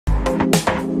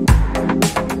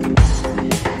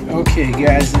Okay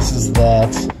guys, this is that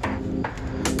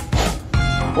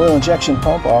oil injection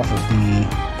pump off of the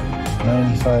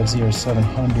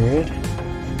 950700.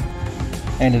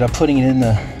 I ended up putting it in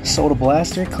the soda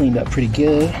blaster, cleaned up pretty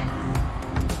good.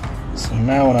 So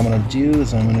now what I'm going to do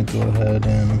is I'm going to go ahead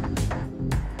and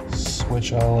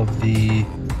switch all of the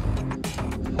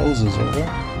hoses over.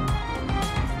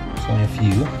 There's only a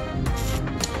few.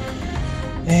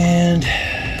 And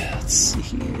let's see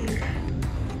here.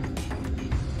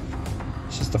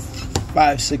 It's just a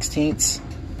 5/16.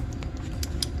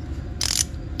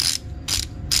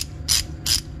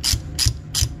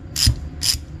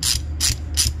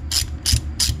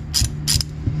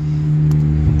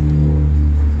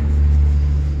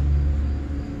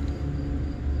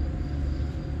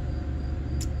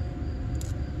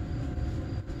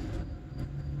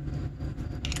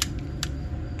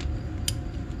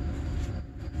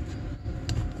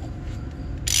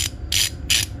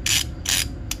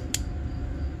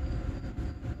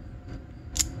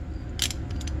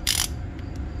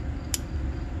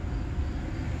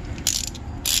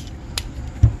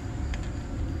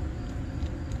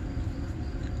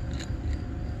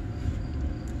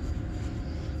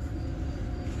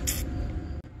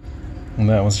 And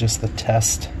that was just the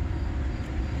test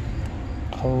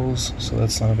hose, so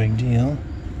that's not a big deal.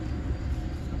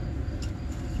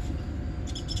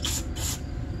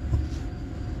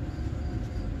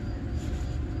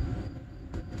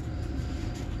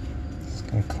 Just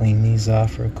gonna clean these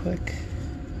off real quick.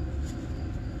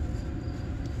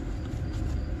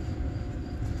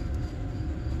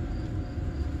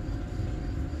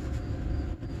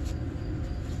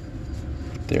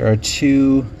 There are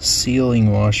two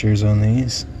sealing washers on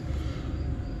these,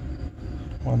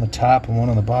 one on the top and one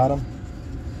on the bottom.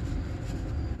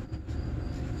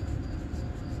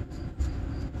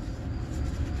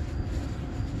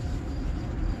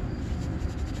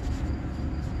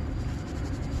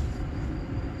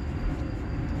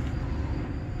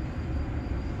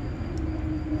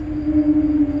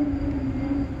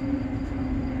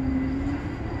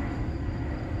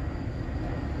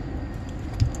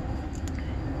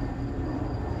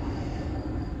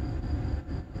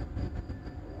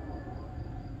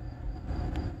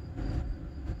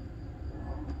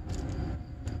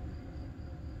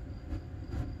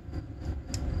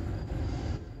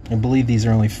 I believe these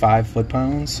are only 5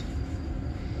 foot-pounds.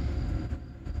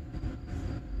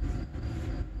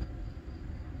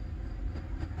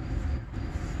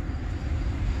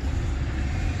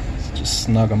 Let's just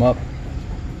snug them up.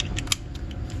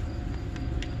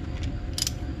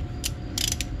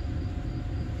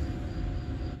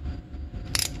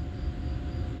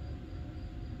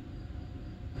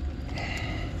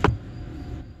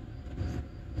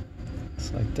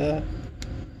 Just like that.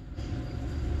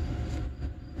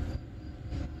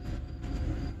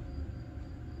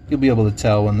 You'll be able to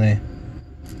tell when they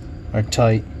are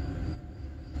tight.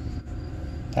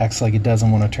 Acts like it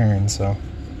doesn't want to turn, so.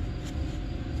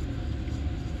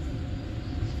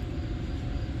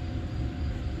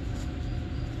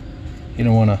 You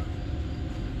don't want to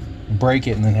break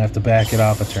it and then have to back it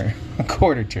off a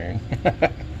quarter turn.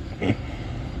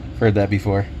 Heard that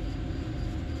before.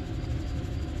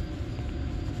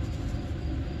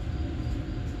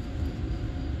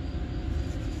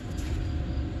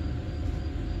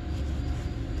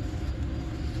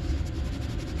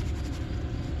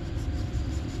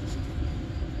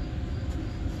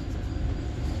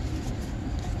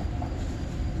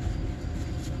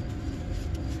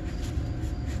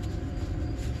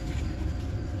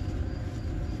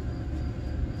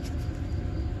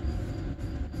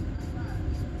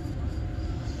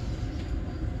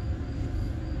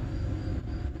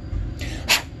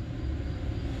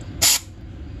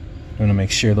 I'm going to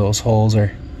make sure those holes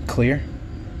are clear.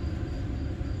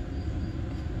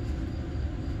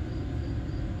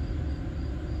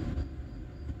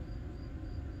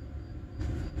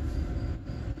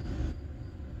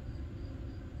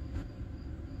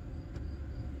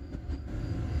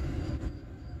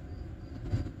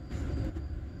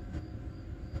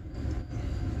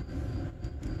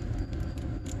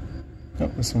 Oh,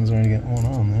 this one's already got one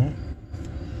on there.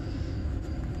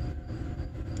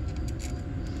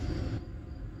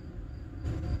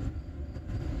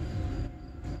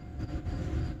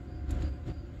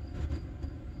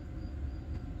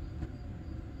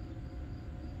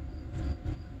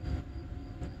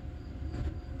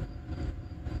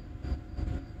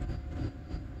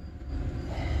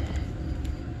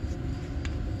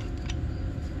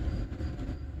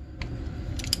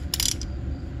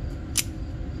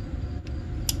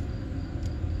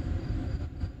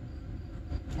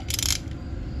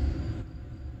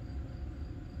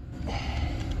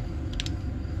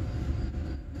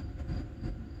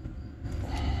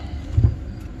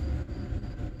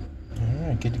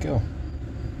 good to go.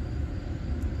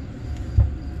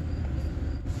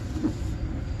 Go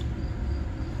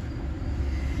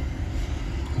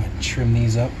ahead and trim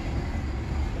these up.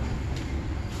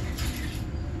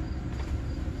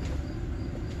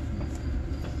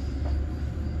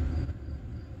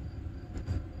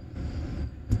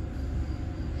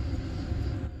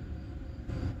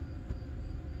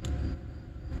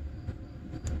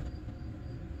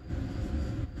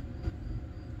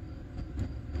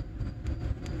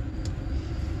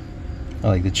 I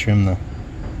like to trim the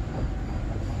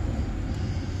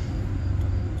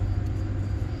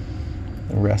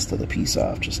rest of the piece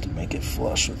off just to make it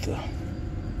flush with the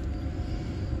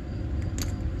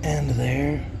end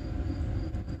there.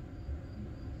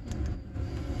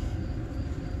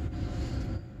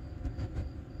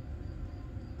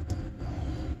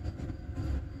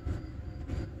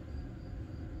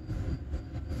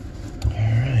 All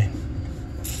right,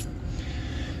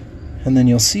 and then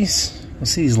you'll see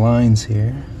these lines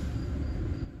here.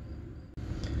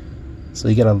 So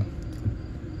you get a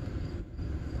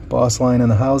boss line in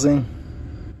the housing.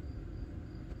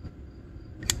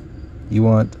 You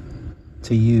want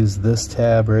to use this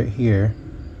tab right here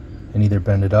and either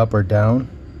bend it up or down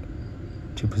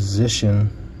to position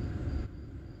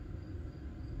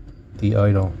the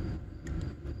idle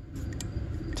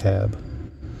tab.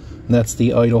 And that's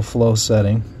the idle flow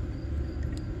setting.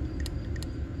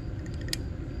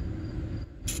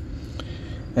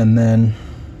 And then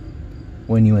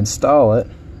when you install it,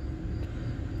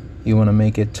 you want to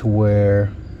make it to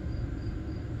where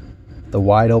the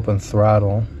wide open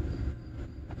throttle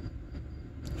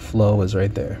flow is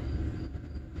right there.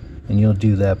 And you'll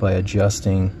do that by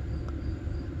adjusting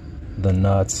the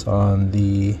nuts on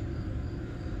the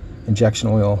injection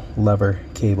oil lever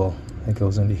cable that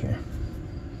goes into here.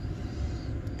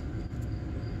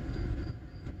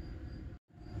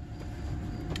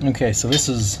 Okay, so this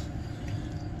is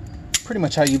pretty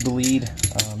much how you bleed.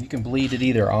 You can bleed it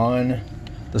either on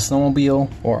the snowmobile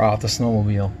or off the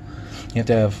snowmobile. You have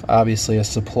to have obviously a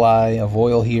supply of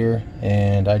oil here,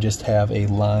 and I just have a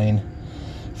line,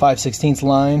 5/16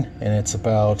 line, and it's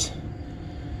about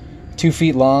 2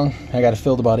 feet long. I got it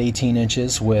filled about 18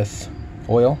 inches with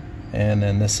oil, and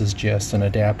then this is just an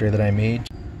adapter that I made.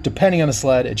 Depending on the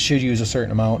sled, it should use a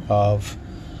certain amount of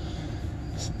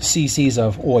cc's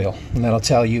of oil, and that'll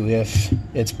tell you if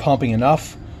it's pumping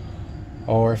enough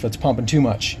or if it's pumping too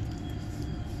much.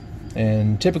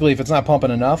 And typically if it's not pumping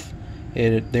enough,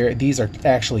 these are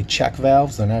actually check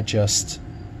valves. They're not just,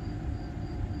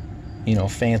 you know,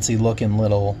 fancy looking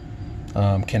little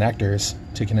connectors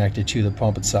to connect it to the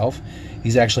pump itself.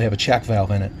 These actually have a check valve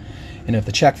in it, and if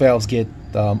the check valves get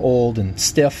old and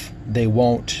stiff,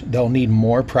 they'll need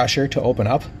more pressure to open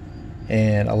up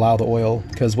and allow the oil,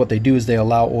 because what they do is they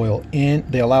allow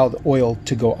the oil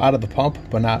to go out of the pump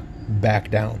but not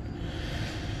back down.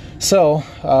 So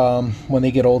when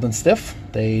they get old and stiff,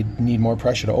 they need more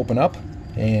pressure to open up,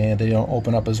 and they don't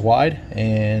open up as wide,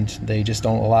 and they just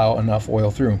don't allow enough oil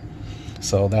through.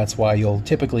 So that's why you'll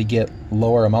typically get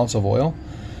lower amounts of oil,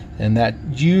 and that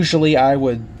usually I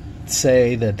would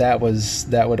say that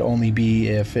would only be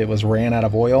if it was ran out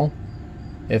of oil,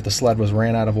 if the sled was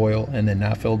ran out of oil and then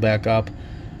not filled back up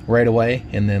right away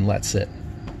and then let sit.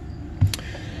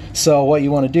 So what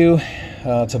you want to do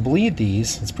to bleed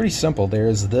these, it's pretty simple.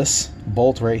 There's this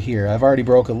bolt right here. I've already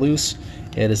broke it loose.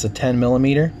 It is a 10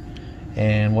 millimeter,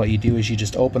 and what you do is you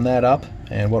just open that up,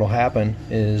 and what will happen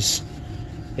is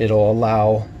it'll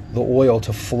allow the oil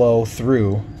to flow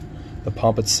through the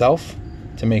pump itself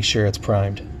to make sure it's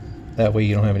primed. That way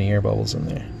you don't have any air bubbles in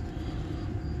there.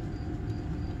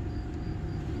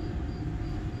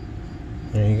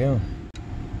 There you go.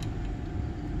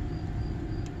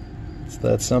 It's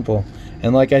that simple.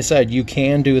 And like I said, you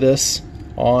can do this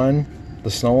on the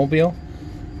snowmobile.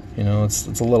 You know, it's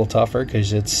a little tougher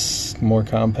because it's more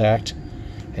compact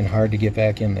and hard to get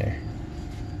back in there.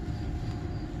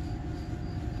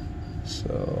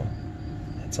 So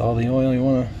that's all the oil you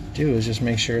want to do, is just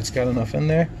make sure it's got enough in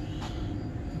there.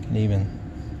 You can even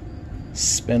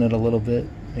spin it a little bit,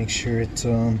 make sure it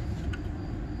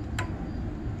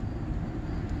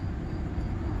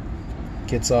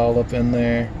gets all up in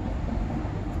there.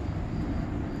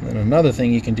 And another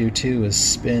thing you can do too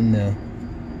is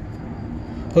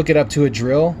hook it up to a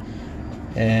drill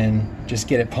and just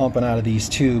get it pumping out of these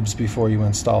tubes before you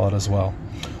install it as well.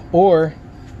 Or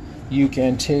you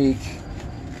can take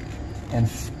and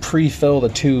pre-fill the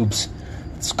tubes.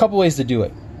 There's a couple ways to do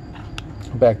it.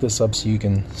 I'll back this up so you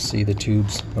can see the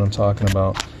tubes that I'm talking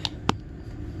about.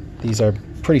 These are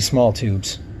pretty small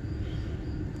tubes.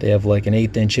 They have like an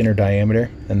 1/8 inch inner diameter,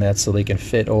 and that's so they can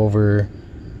fit over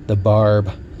the barb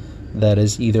that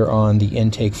is either on the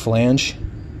intake flange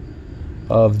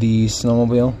of the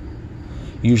snowmobile,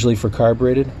 usually for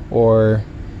carbureted, or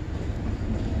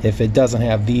if it doesn't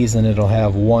have these, then it'll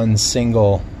have one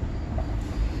single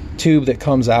tube that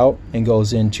comes out and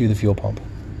goes into the fuel pump.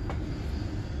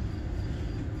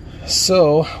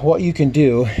 So what you can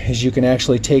do is you can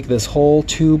actually take this whole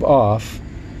tube off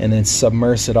and then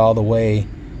submerge it all the way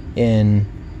in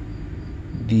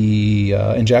the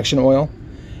injection oil,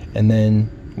 and then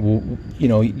you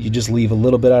know, you just leave a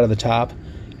little bit out of the top,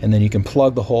 and then you can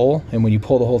plug the hole, and when you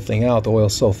pull the whole thing out, the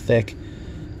oil's so thick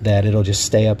that it'll just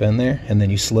stay up in there, and then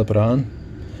you slip it on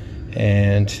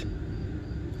and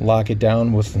lock it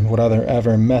down with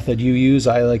whatever method you use.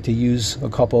 I like to use a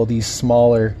couple of these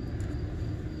smaller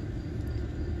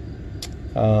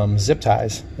zip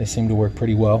ties. They seem to work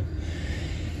pretty well.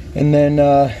 And then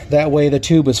that way the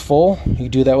tube is full. You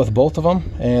do that with both of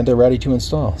them and they're ready to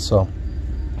install. So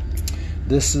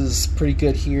this is pretty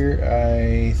good here.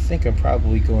 I think I'm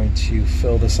probably going to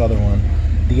fill this other one.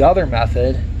 The other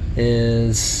method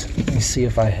is, let me see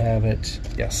if I have it.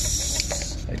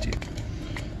 Yes, I do.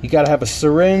 You got to have a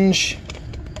syringe,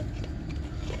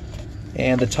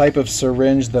 and the type of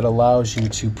syringe that allows you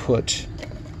to put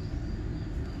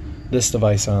this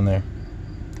device on there.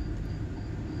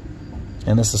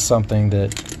 And this is something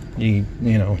that you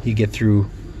get through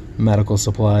medical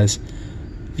supplies.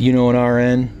 If you know an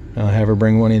RN, have her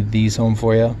bring one of these home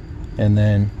for you, and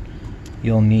then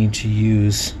you'll need to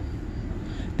use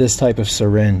this type of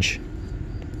syringe.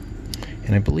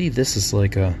 And I believe this is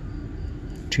like a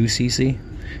 2cc,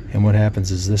 and what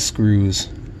happens is this screws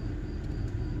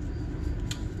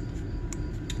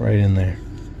right in there,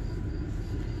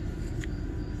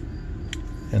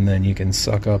 and then you can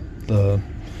suck up the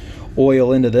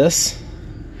oil into this,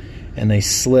 and they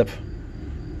slip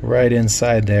right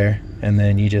inside there, and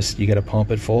then you got to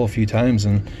pump it full a few times,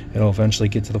 and it'll eventually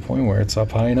get to the point where it's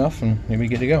up high enough and you'll be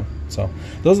good to go. So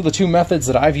those are the two methods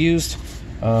that I've used.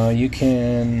 You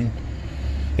can,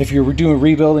 if you're doing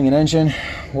rebuilding an engine,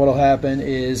 what'll happen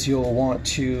is you'll want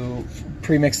to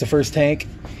pre-mix the first tank,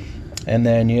 and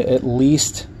then you at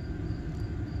least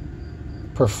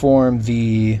perform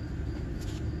the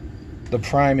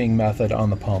priming method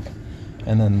on the pump,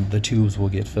 and then the tubes will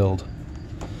get filled.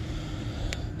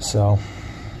 So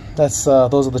that's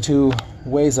those are the two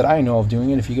ways that I know of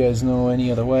doing it. If you guys know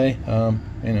any other way,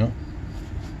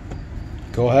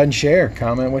 go ahead and share,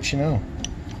 comment what you know.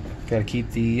 Got to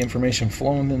keep the information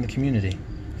flowing in the community.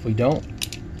 If we don't,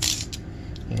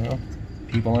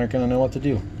 people aren't going to know what to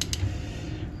do.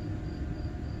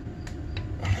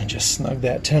 I just snug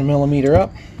that 10mm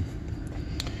up,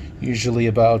 usually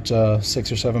about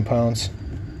 6 or 7 pounds.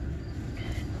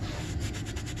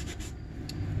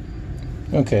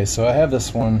 Okay, so I have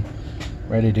this one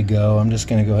ready to go. I'm just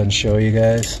going to go ahead and show you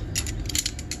guys.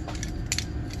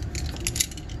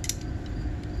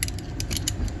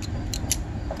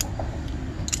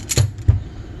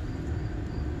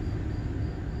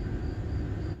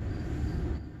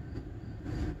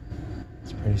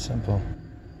 It's pretty simple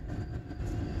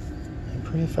and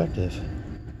pretty effective.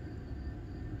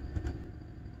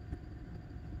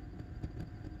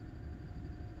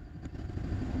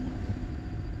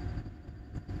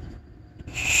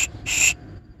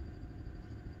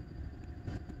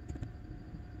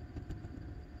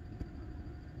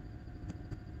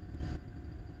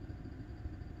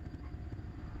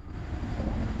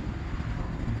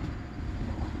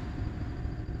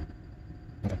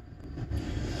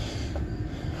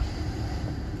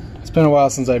 It's been a while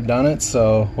since I've done it,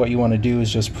 so what you want to do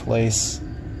is just place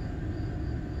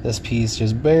this piece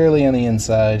just barely on the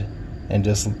inside and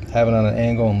just have it on an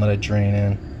angle and let it drain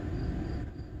in.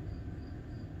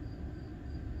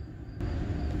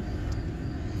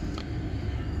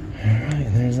 Alright,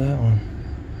 and there's that one.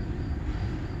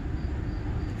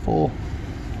 Full.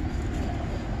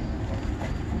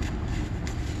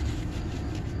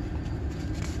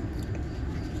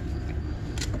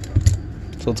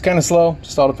 So it's kind of slow,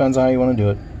 just all depends on how you want to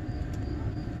do it.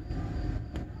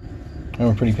 I'm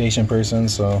a pretty patient person,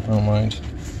 so I don't mind.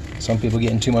 Some people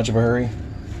get in too much of a hurry.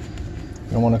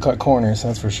 You don't want to cut corners,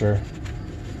 that's for sure.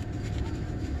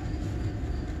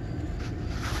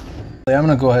 I'm going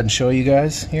to go ahead and show you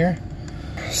guys here.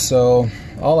 So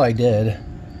all I did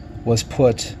was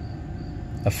put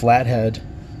a flathead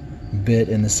bit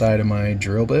in the side of my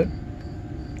drill bit,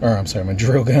 or I'm sorry, my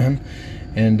drill gun,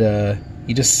 and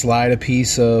you just slide a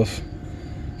piece of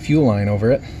fuel line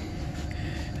over it,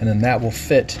 and then that will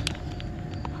fit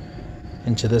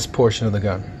into this portion of the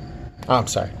gun. Oh, I'm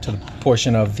sorry, to the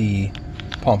portion of the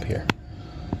pump here.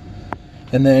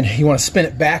 And then you want to spin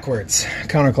it backwards,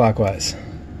 counterclockwise.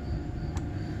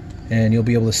 and you'll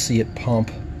be able to see it pump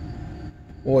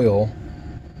oil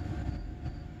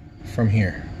from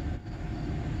here.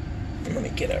 Let me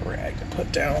get a rag to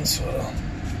put down, so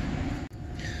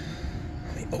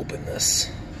let me open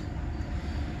this.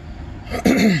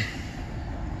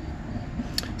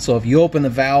 So if you open the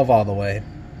valve all the way,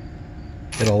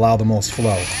 it'll allow the most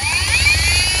flow.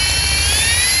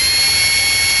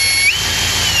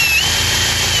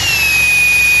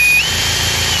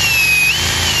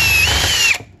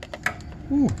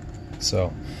 Ooh.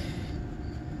 So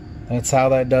that's how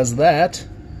that does that.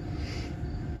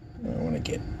 I don't want to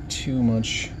get too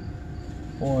much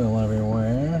oil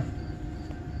everywhere.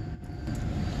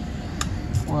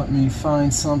 Let me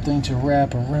find something to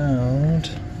wrap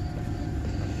around.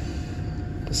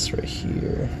 This right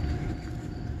here.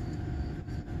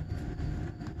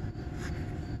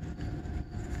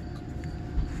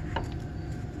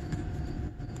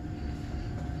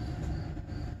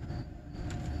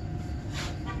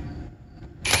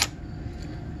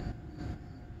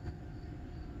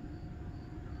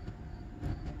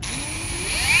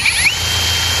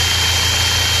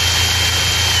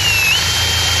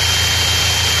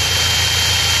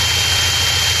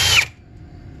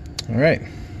 All right,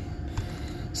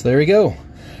 so there we go.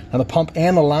 Now the pump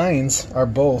and the lines are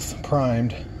both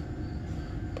primed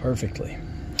perfectly.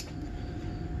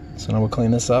 So now we'll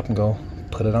clean this up and go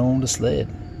put it on the sled.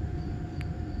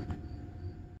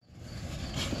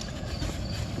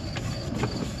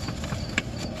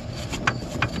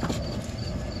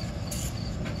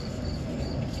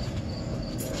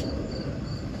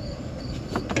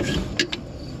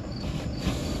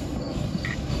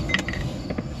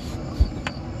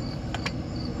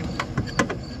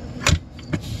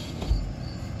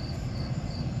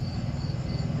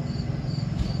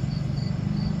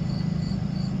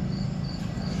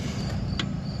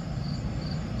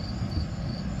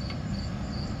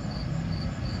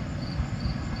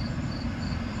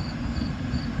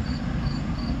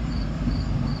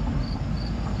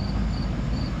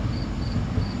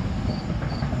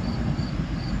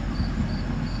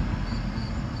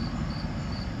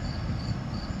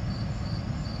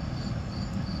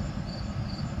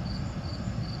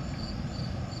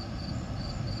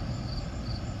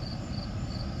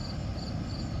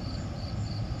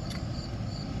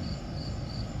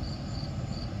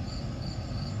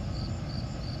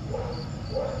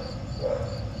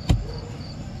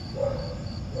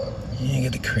 You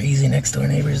get the crazy next door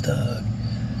neighbor's dog.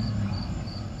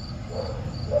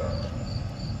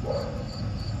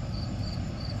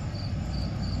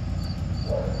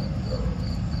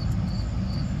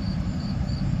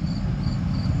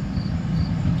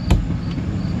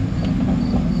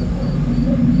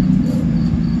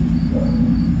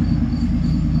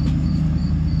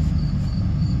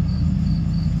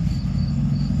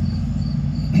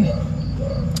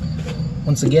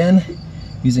 Once again,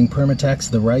 using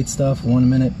Permatex, the right stuff, 1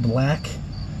 minute black,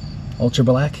 ultra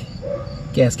black,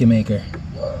 gasket maker.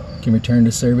 Can return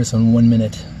to service in 1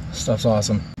 minute. Stuff's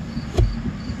awesome.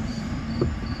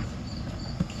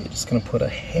 Okay, just gonna put a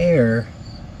hair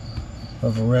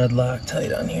of red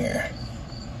Loctite on here.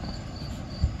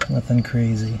 Nothing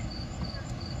crazy.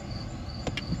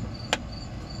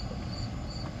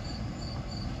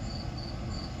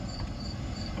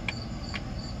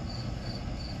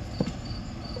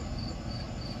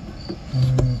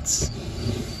 Let's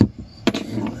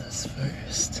do this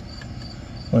first.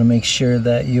 Want to make sure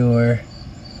that you're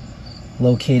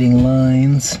locating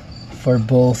lines for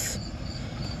both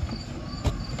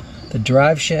the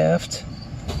drive shaft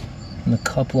and the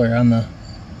coupler on the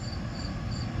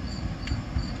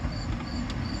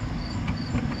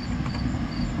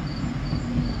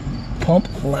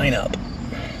pump line up.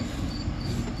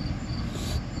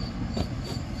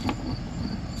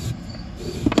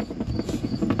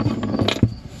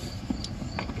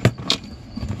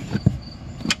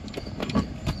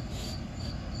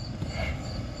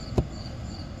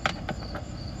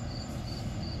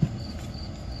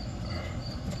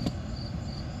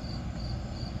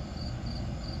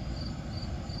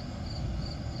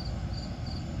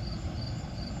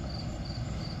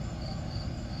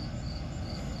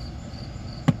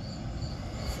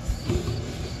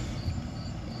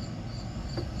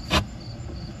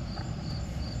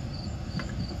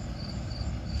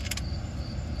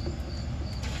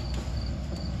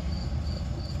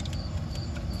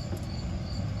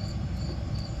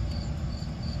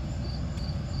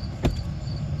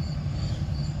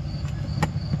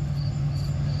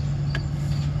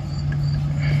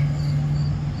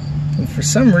 And for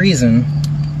some reason,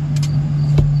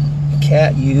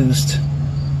 Cat used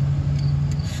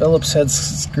Phillips head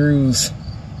screws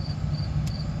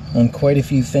on quite a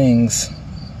few things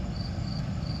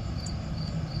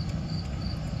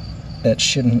that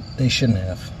they shouldn't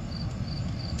have.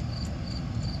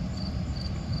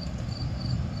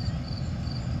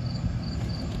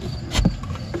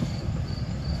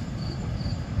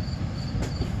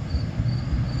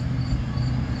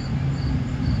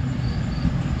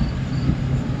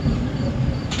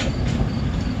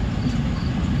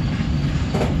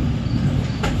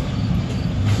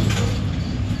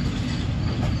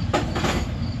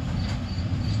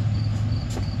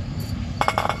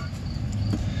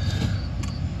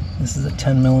 This is a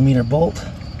 10mm bolt.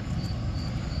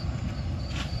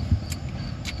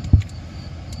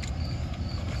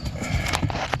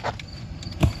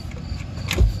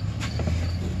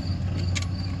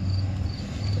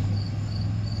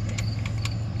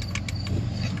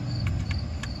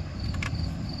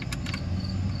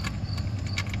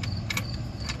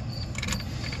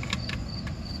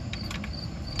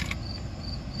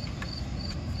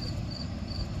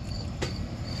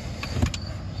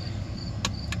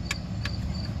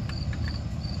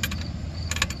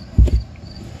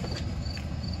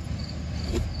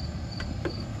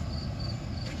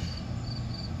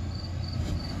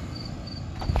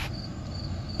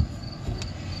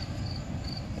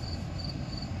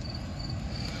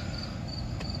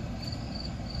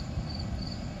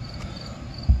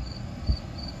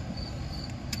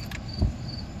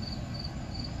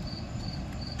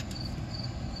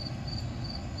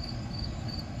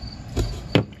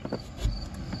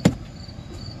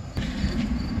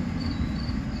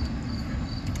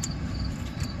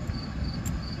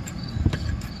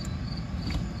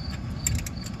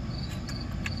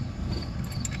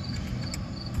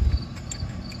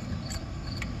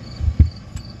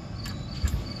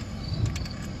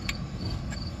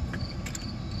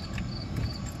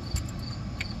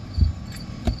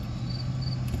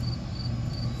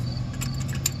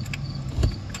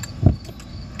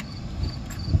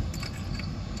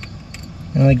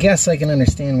 Now I guess I can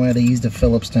understand why they used a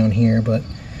Phillips down here, but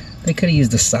they could have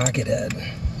used a socket head,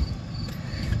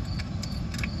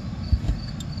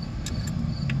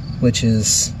 which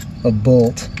is a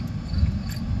bolt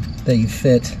that you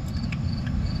fit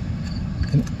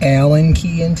an Allen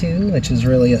key into, which is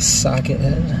really a socket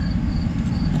head.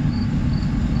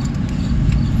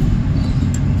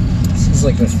 This is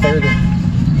like the third.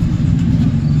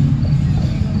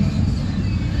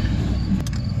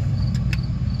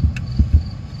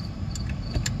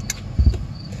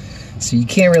 So you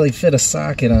can't really fit a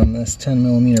socket on this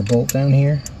 10mm bolt down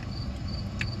here.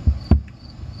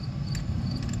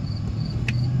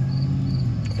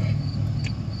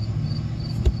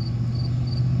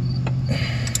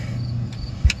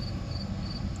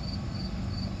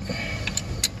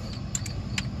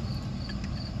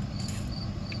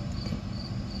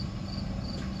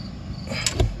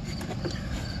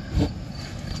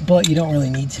 But you don't really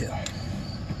need to.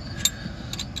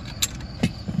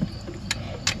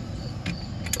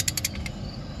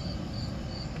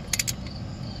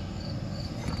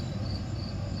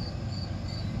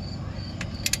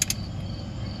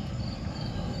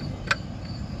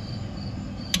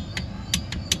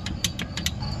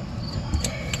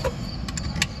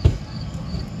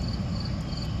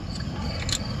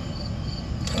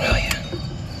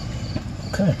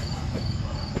 Okay.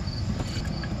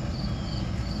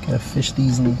 Gotta fish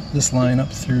this line up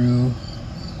through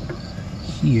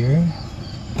here.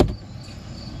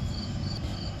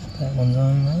 That one's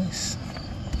on nice.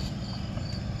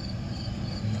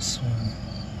 And this one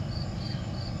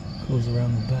goes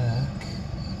around the back.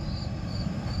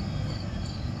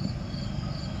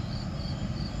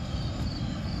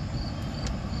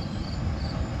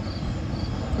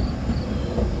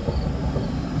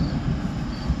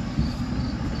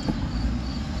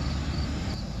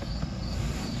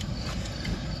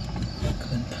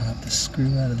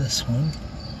 Screw out of this one.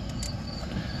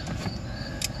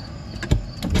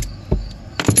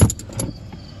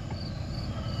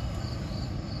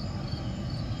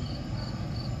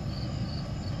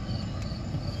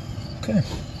 Okay.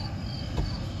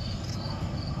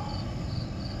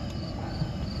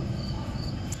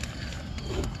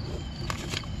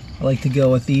 I like to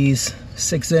go with these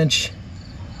 6-inch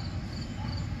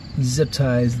zip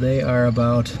ties. They are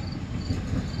about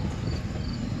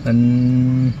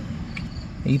an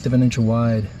 1/8 of an inch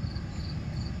wide.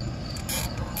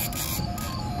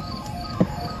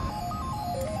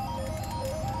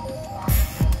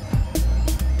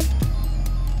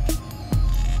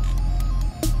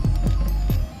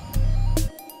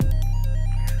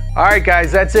 Alright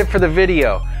guys, that's it for the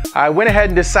video. I went ahead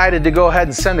and decided to go ahead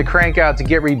and send the crank out to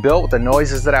get rebuilt with the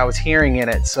noises that I was hearing in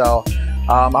it. So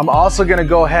I'm also going to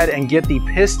go ahead and get the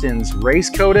pistons race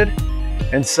coated.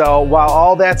 And so while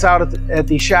all that's out at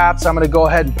the shops, I'm going to go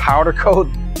ahead and powder coat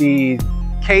the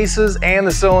cases and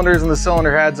the cylinders and the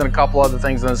cylinder heads and a couple other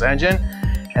things in this engine.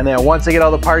 And then once I get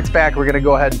all the parts back, we're going to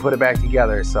go ahead and put it back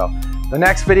together. So the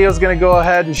next video is going to go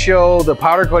ahead and show the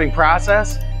powder coating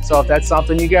process. So if that's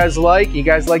something you guys like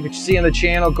what you see on the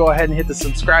channel, go ahead and hit the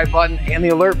subscribe button and the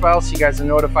alert bell so you guys are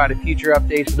notified of future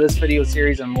updates for this video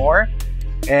series and more.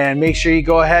 And make sure you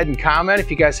go ahead and comment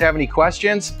if you guys have any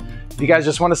questions. If you guys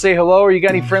just want to say hello or you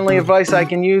got any friendly advice I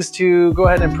can use to go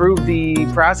ahead and improve the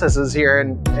processes here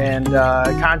and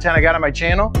content I got on my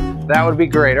channel, that would be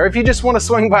great. Or if you just want to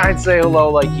swing by and say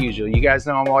hello like usual. You guys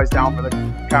know I'm always down for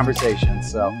the conversation.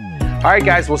 So, all right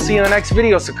guys, we'll see you in the next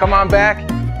video. So come on back.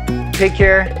 Take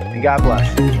care, and God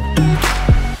bless.